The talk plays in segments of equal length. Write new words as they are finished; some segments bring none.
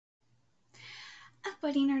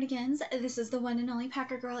buddy Nerdigans. This is the one and only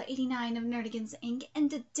Packer Girl 89 of Nerdigans Inc. And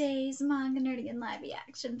today's Manga Nerdigan live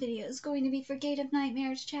reaction video is going to be for Gate of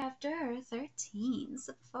Nightmares chapter 13.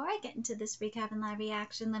 So before I get into this recap and live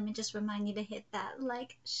reaction, let me just remind you to hit that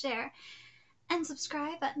like, share, and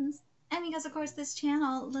subscribe buttons. And because of course this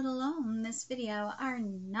channel, let alone this video, are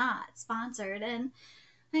not sponsored, and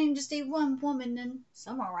I am just a one woman and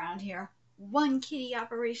somewhere around here, one kitty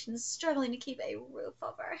operation struggling to keep a roof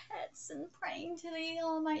over our heads and praying to the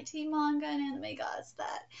almighty manga and anime gods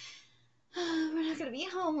that we're not going to be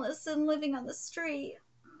homeless and living on the street.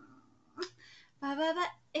 But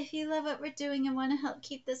if you love what we're doing and want to help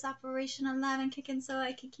keep this operation alive and kicking so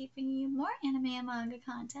I can keep bringing you more anime and manga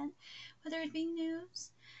content, whether it be news,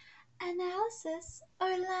 analysis, or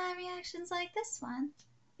live reactions like this one,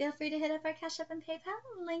 feel free to hit up our Cash App and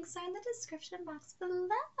PayPal. Links are in the description box below.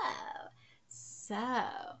 So,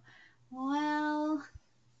 well,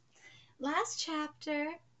 last chapter,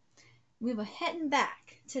 we were heading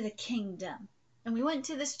back to the kingdom, and we went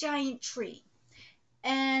to this giant tree.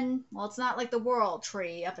 And, well, it's not like the world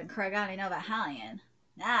tree up in Kuragane Nova Hallion.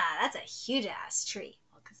 Nah, that's a huge-ass tree.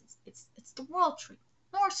 Well, because it's the world tree,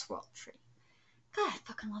 Norse world tree. God, I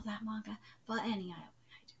fucking love that manga. But anyhow,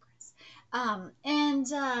 I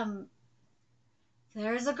digress.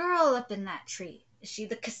 There's a girl up in that tree. Is she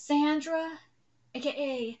the Cassandra?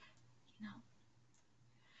 AKA,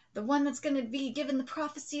 the one that's gonna be giving the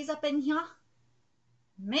prophecies up in here?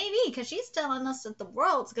 Maybe, because she's telling us that the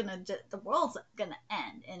world's gonna end,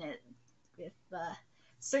 and if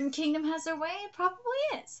certain kingdom has their way, it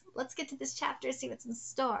probably is. Let's get to this chapter and see what's in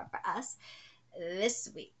store for us this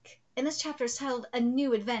week. And this chapter is titled A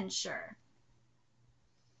New Adventure.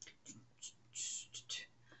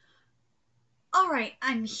 Alright,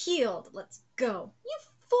 I'm healed. Let's go. You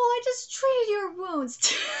fool, I just treated your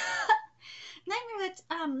wounds. Nightmare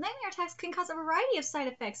attacks can cause a variety of side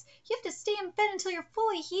effects. You have to stay in bed until you're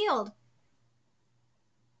fully healed.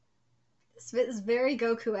 This is very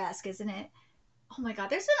Goku-esque, isn't it? Oh my god,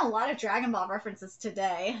 there's been a lot of Dragon Ball references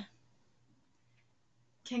today.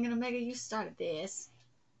 King and Omega, you started this.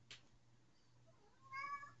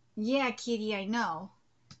 Yeah, Kitty, I know.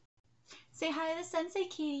 Say hi to the sensei,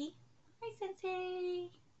 Kitty. Hi,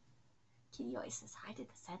 Sensei. Kitty always says hi to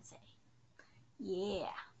the sensei. Yeah.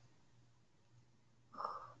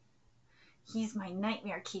 He's my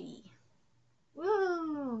nightmare kitty.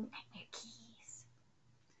 Woo! Nightmare kitties.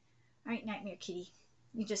 Alright, nightmare kitty.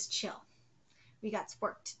 You just chill. We got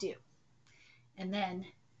work to do. And then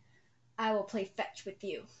I will play fetch with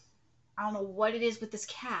you. I don't know what it is with this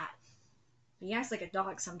cat. But he acts like a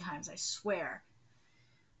dog sometimes, I swear.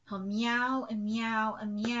 He'll meow and meow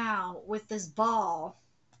and meow with this ball,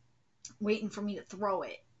 waiting for me to throw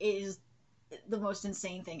it. It is the most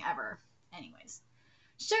insane thing ever. Anyways.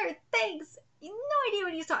 Sure, thanks. No idea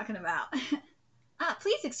what he's talking about.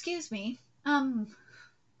 Please excuse me. Who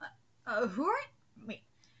are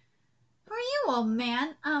you, old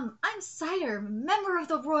man? I'm Cider, member of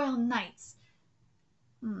the Royal Knights.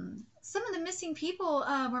 Some of the missing people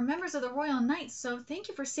were members of the Royal Knights, so thank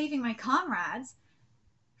you for saving my comrades.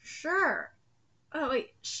 Sure. Oh,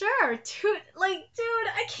 wait. Sure. Dude,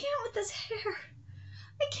 I can't with this hair.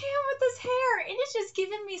 I can't with this hair. It is just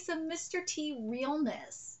giving me some Mr. T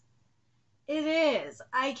realness. It is.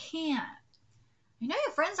 I can't. I know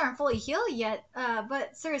your friends aren't fully healed yet,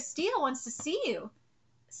 but Sir Estio wants to see you.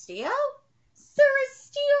 Estio? Sir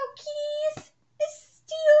Estio, kitties!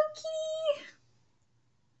 Estio, kitty!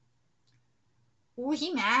 Ooh,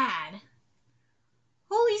 he mad.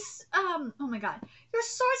 Holy, oh my god. Your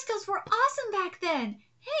sword skills were awesome back then.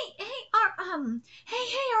 Hey, are all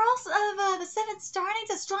of the 7 Star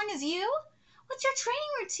Knights as strong as you? What's your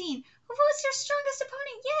training routine? Who was your strongest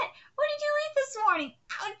opponent yet? What did you eat this morning?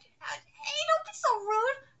 Hey, don't be so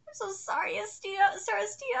rude. I'm so sorry, Sir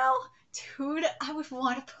Estio. Dude, I would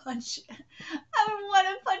want to punch him. I would want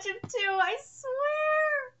to punch him too, I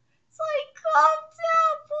swear. It's like, calm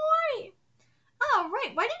down, boy. Oh,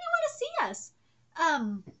 right. Why didn't you want to see us?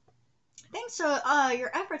 Thanks to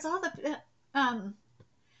your efforts, all the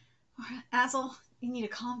Asshole, you need to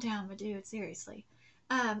calm down, my dude, seriously.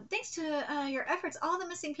 Thanks to your efforts, all the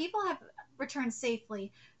missing people have returned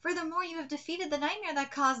safely. Furthermore, you have defeated the nightmare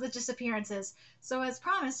that caused the disappearances. So as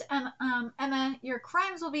promised, Emma, your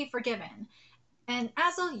crimes will be forgiven. And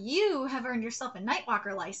Azel, you have earned yourself a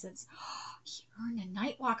Nightwalker license. You earned a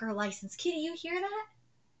Nightwalker license. Kitty, you hear that?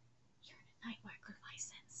 You earned a Nightwalker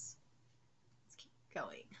license. Let's keep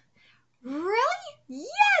going. Really?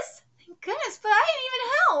 Yes! Thank goodness, but I didn't even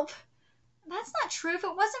help. That's not true. If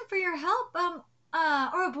it wasn't for your help,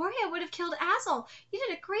 Ouroborea would have killed Azel. You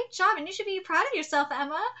did a great job, and you should be proud of yourself,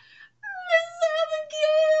 Emma. Miss Emma,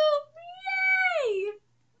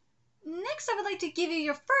 next, I would like to give you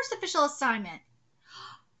your first official assignment.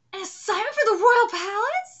 An assignment for the Royal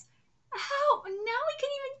Palace? How? Now we can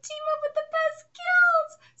even team up with the best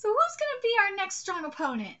guilds. So who's going to be our next strong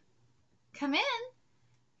opponent? Come in.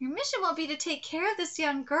 Your mission will be to take care of this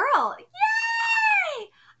young girl. Yay!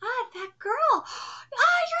 Ah, that girl.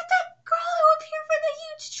 Ah, you're that girl who appeared from the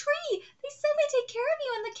huge tree. They said they take care of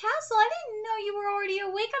you in the castle. I didn't know you were already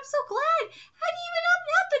awake. I'm so glad. How do you even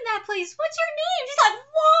up in that place? What's your name? She's like,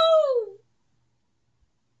 whoa!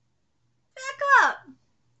 Back up.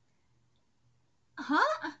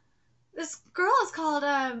 Huh? This girl is called,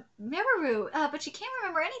 Meru, but she can't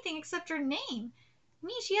remember anything except her name. You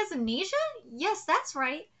mean she has amnesia? Yes, that's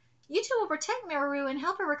right. You two will protect Meru and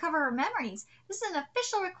help her recover her memories. This is an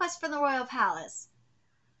official request from the Royal Palace.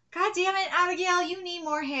 God damn it, Abigail, you need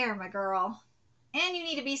more hair, my girl. And you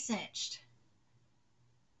need to be cinched.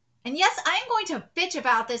 And yes, I'm going to bitch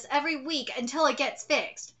about this every week until it gets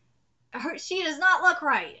fixed. She does not look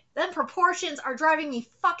right. Them proportions are driving me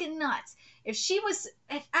fucking nuts.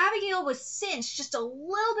 If Abigail was cinched just a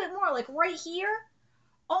little bit more, like right here,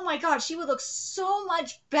 oh my god, she would look so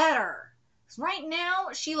much better. Right now,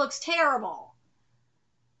 she looks terrible.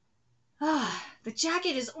 The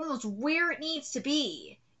jacket is almost where it needs to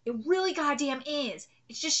be. It really goddamn is.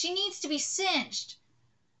 It's just she needs to be cinched.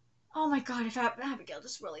 Oh my god, if Abigail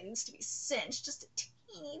just really needs to be cinched just a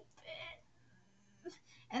teeny bit.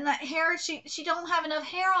 And that hair, she don't have enough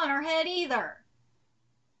hair on her head either.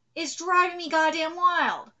 It's driving me goddamn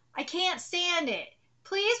wild. I can't stand it.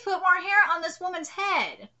 Please put more hair on this woman's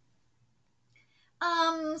head.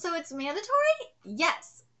 So it's mandatory?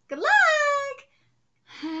 Yes. Good luck!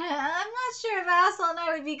 I'm not sure if Assel and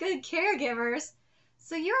I would be good caregivers.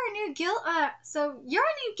 So you're a new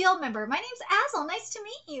guild member. My name's Assel. Nice to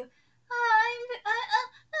meet you. I'm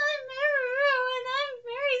Meru, and I'm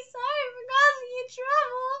very sorry for causing you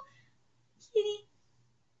trouble. Kitty,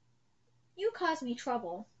 you caused me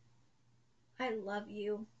trouble. I love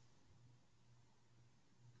you.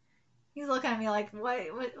 He's looking at me like,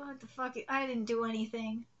 what the fuck? I didn't do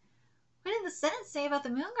anything. What did the Senate say about the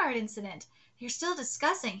Moonguard incident? They're still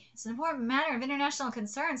discussing. It's an important matter of international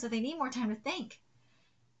concern, so they need more time to think.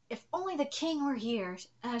 If only the king were here.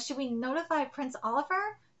 Should we notify Prince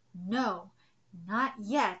Oliver? No, not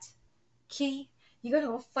yet. Kitty, you gonna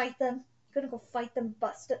go fight them? You gonna go fight them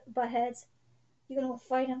buttheads? You gonna go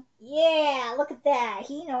fight them? Yeah, look at that.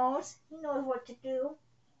 He knows. He knows what to do.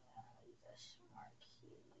 He's a smart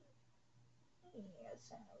kitty.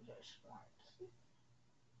 Yes, I know you're a smart kitty.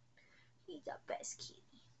 He's the best kitty.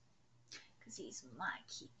 Because he's my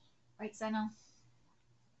kitty. Right, Zeno?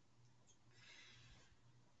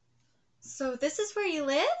 So this is where you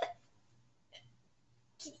live?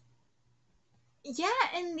 Yeah,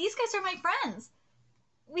 and these guys are my friends.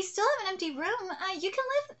 We still have an empty room. You can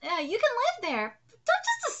live there. Don't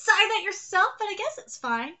just decide that yourself, but I guess it's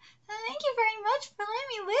fine. Thank you very much for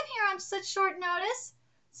letting me live here on such short notice.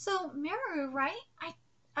 So, Meru, right?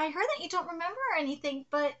 I heard that you don't remember anything,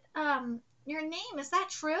 but, your name, is that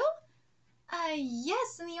true?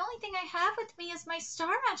 Yes, and the only thing I have with me is my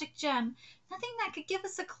star magic gem. Nothing that could give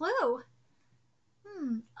us a clue.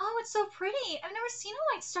 Oh, it's so pretty. I've never seen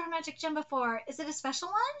a white star magic gem before. Is it a special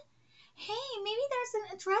one? Hey, maybe there's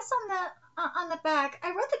an address on the back. I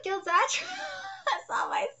wrote the guild's address on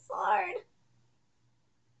my sword.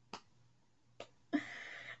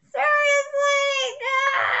 Seriously,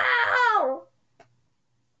 no!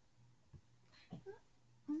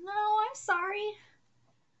 No, I'm sorry.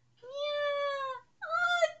 Yeah.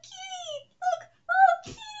 Oh, kitty! Look! Oh,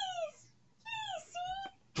 kitties! Kitty, see?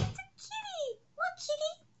 It's a kitty! Look,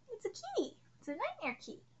 kitty! It's a kitty. It's a nightmare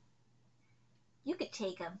kitty. You could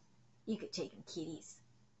take him. You could take him, kitties.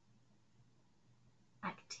 I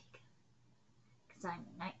could take him. Because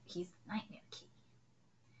he's the nightmare kitty.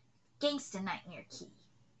 Gangsta nightmare kitty.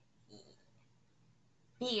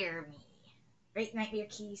 Fear me. Right, nightmare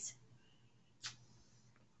kitties?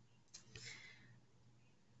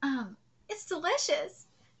 It's delicious.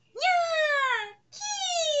 Yeah!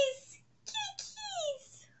 Keys!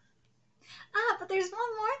 Keys! But there's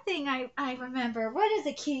one more thing I remember. What is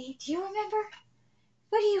it, kitty? Do you remember?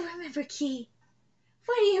 What do you remember, Key?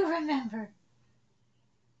 What do you remember?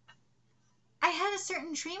 I had a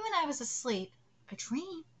certain dream when I was asleep. A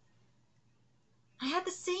dream? I had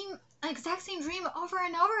the exact same dream over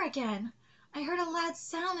and over again. I heard a loud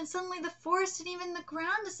sound and suddenly the forest and even the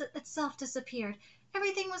ground itself disappeared.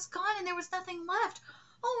 Everything was gone and there was nothing left.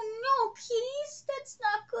 Oh no, kitties, that's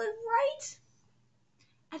not good, right?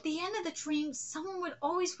 At the end of the dream, someone would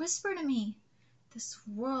always whisper to me, "This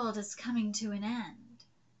world is coming to an end."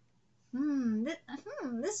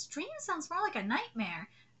 This dream sounds more like a nightmare.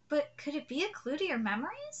 But could it be a clue to your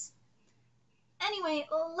memories? Anyway,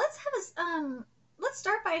 let's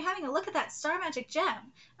start by having a look at that star magic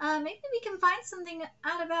gem. Maybe we can find something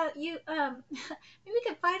out about you. Maybe we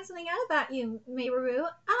can find something out about you, Maru.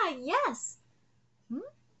 Ah, yes.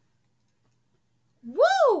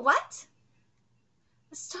 Whoa! What?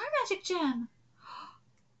 A star magic gem.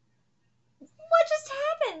 What just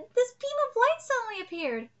happened? This beam of light suddenly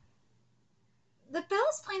appeared. The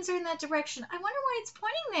ballast planes are in that direction. I wonder why it's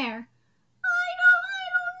pointing there. I don't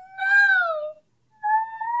know.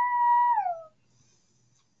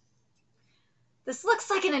 This looks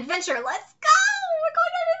like an adventure. Let's go! We're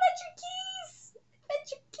going on adventure keys!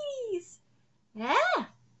 Adventure keys!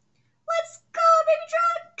 Yeah! Let's go, baby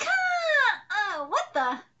truck! Come on! Oh, what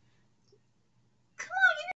the? Come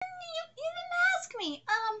on, you didn't ask me.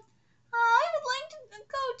 I would like to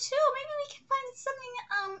go too. Maybe we can find something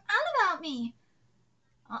out about me.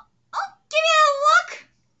 Oh, give me a look!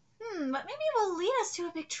 But maybe it will lead us to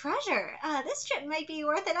a big treasure. This trip might be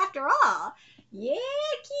worth it after all. Yeah,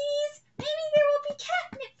 keys! Maybe there will be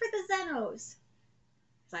catnip for the Zenos.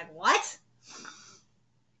 It's like, what?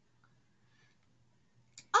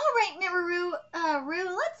 All right, Miru,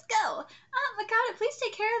 Rue, let's go. Mikado, please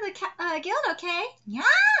take care of the guild, okay? Yeah!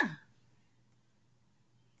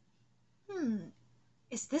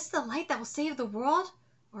 Is this the light that will save the world?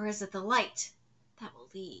 Or is it the light that will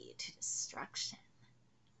lead to destruction?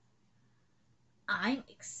 I'm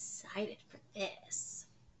excited for this.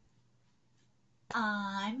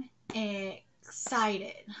 I'm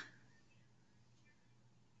excited.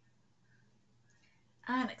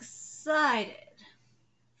 I'm excited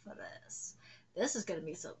for this. This is gonna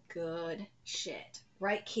be some good shit.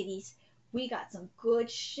 Right, kitties? We got some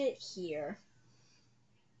good shit here.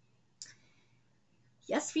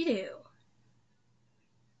 Yes, we do.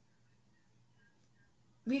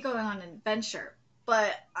 We go on an adventure.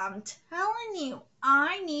 But I'm telling you,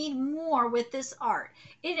 I need more with this art.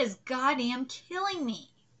 It is goddamn killing me.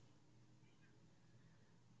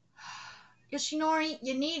 Yoshinori,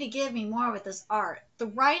 you need to give me more with this art. The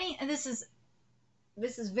writing, and this is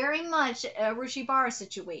very much a Rushibara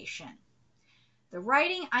situation. The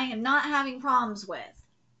writing I am not having problems with.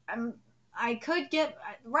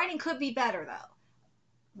 Writing could be better though.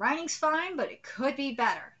 Writing's fine, but it could be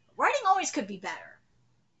better. Writing always could be better.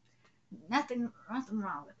 Nothing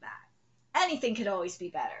wrong with that. Anything could always be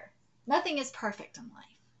better. Nothing is perfect in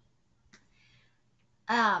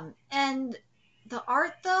life. And the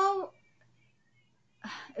art though,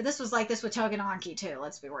 this was like this with Togen Anki too,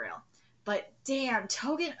 let's be real. But damn,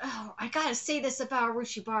 Togen, I gotta say this about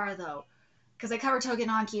Rushibara though, because I covered Togen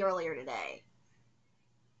Anki earlier today.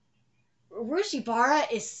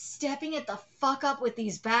 Rushibara is stepping it the fuck up with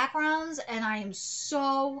these backgrounds, and I am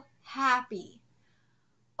so happy.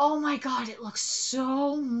 Oh my god, it looks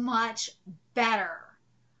so much better.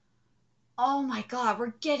 Oh my god,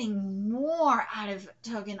 we're getting more out of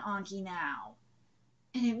Togen Anki now.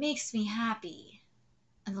 And it makes me happy.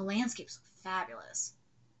 And the landscapes look fabulous.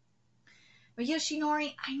 But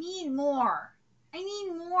Yoshinori, I need more. I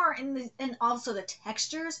need more, and also the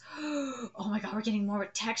textures. Oh my god, we're getting more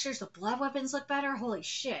with textures. The blood weapons look better. Holy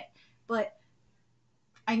shit. But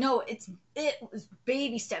I know it was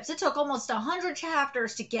baby steps. It took almost 100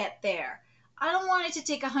 chapters to get there. I don't want it to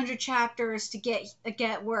take 100 chapters to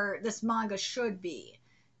get where this manga should be.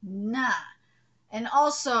 Nah. And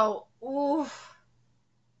also,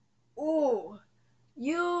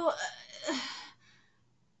 Yoshinori,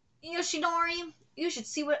 you should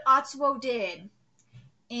see what Atsuo did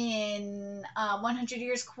in 100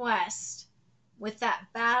 Years Quest with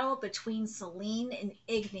that battle between Selene and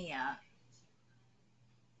Ignia.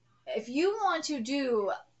 If you want to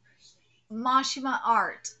do Mashima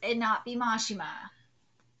art and not be Mashima,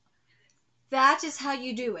 that is how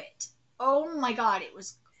you do it. Oh my god, it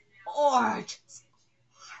was gorgeous.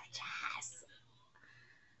 Gorgeous.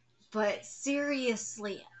 But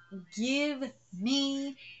seriously, give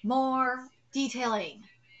me more detailing.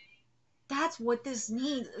 That's what this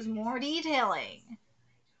needs, is more detailing.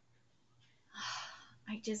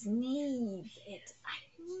 I just need it. I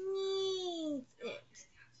need it.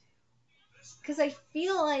 Because I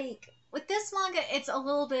feel like with this manga, it's a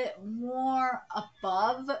little bit more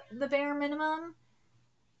above the bare minimum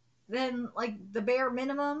than like the bare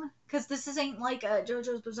minimum. Because this isn't like a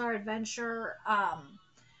JoJo's Bizarre Adventure,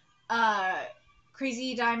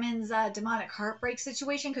 Crazy Diamond's Demonic Heartbreak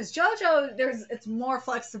situation. Because JoJo, it's more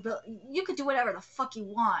flexible. You could do whatever the fuck you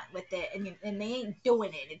want with it, and they ain't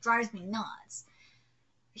doing it. It drives me nuts.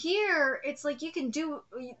 Here it's like you can do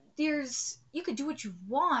you could do what you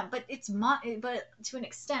want, but but to an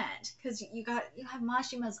extent, because you have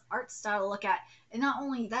Mashima's art style to look at, and not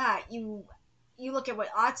only that, you look at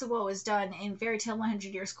what Atsuo has done in Fairy Tail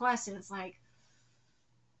 100 Years Quest, and it's like,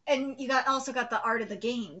 and you also got the art of the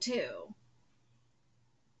game too.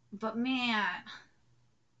 But man,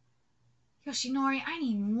 Yoshinori, I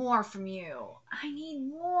need more from you. I need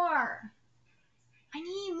more. I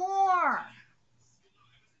need more.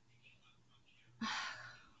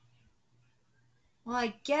 Well,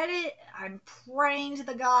 I get it. I'm praying to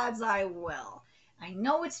the gods I will. I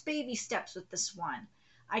know it's baby steps with this one.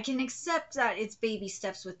 I can accept that it's baby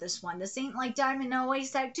steps with this one. This ain't like Diamond No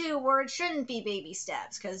Ace Tag 2 where it shouldn't be baby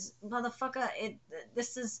steps. Because, motherfucker,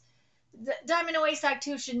 this is... Diamond No Ace Tag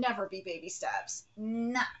 2 should never be baby steps.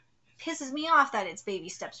 Nah. Pisses me off that it's baby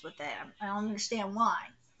steps with it. I don't understand why.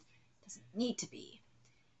 It doesn't need to be.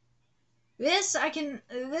 This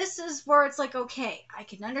is where it's like, okay, I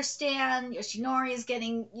can understand Yoshinori is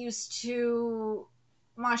getting used to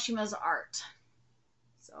Mashima's art.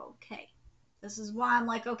 So, okay. This is why I'm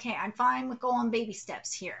like, okay, I'm fine with going baby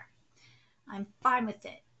steps here. I'm fine with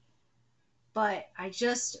it. But I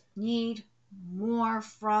just need more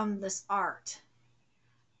from this art.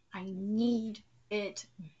 I need it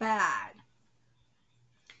bad.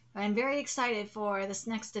 I'm very excited for this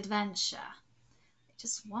next adventure. I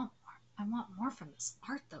just want I want more from this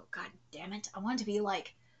art, though. God damn it. I want it to be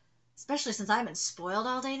like, especially since I've been spoiled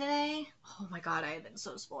all day today. Oh my god, I have been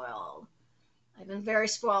so spoiled. I've been very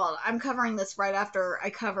spoiled. I'm covering this right after I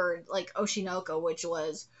covered, like, Oshinoko, which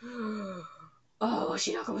was... Oh,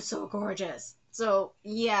 Oshinoko was so gorgeous. So,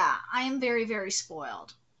 yeah, I am very, very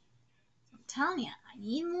spoiled. I'm telling you, I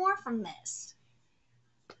need more from this.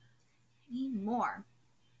 I need more.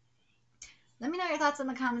 Let me know your thoughts in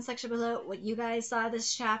the comment section below, what you guys saw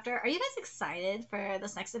this chapter. Are you guys excited for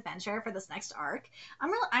this next adventure, for this next arc?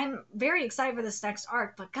 I'm very excited for this next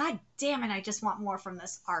arc, but god damn it, I just want more from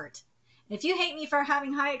this art. And if you hate me for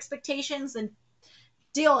having high expectations, then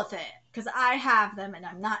deal with it, because I have them and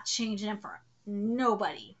I'm not changing them for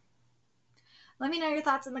nobody. Let me know your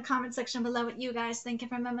thoughts in the comment section below, what you guys think,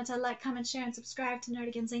 and remember to like, comment, share, and subscribe to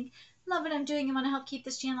Nerdigans Inc. Love what I'm doing and want to help keep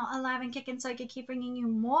this channel alive and kicking so I can keep bringing you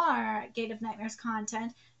more Gate of Nightmares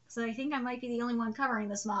content. So I think I might be the only one covering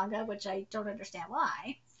this manga, which I don't understand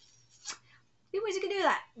why. Few ways you can do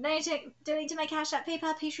that. Donate to my Cash App,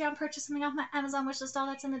 PayPal, Patreon, purchase something off my Amazon wishlist, all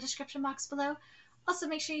that's in the description box below. Also,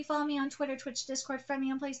 make sure you follow me on Twitter, Twitch, Discord, friend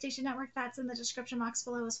me on PlayStation Network, that's in the description box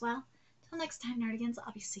below as well. Till next time, Nerdigans,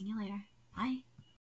 I'll be seeing you later. Bye.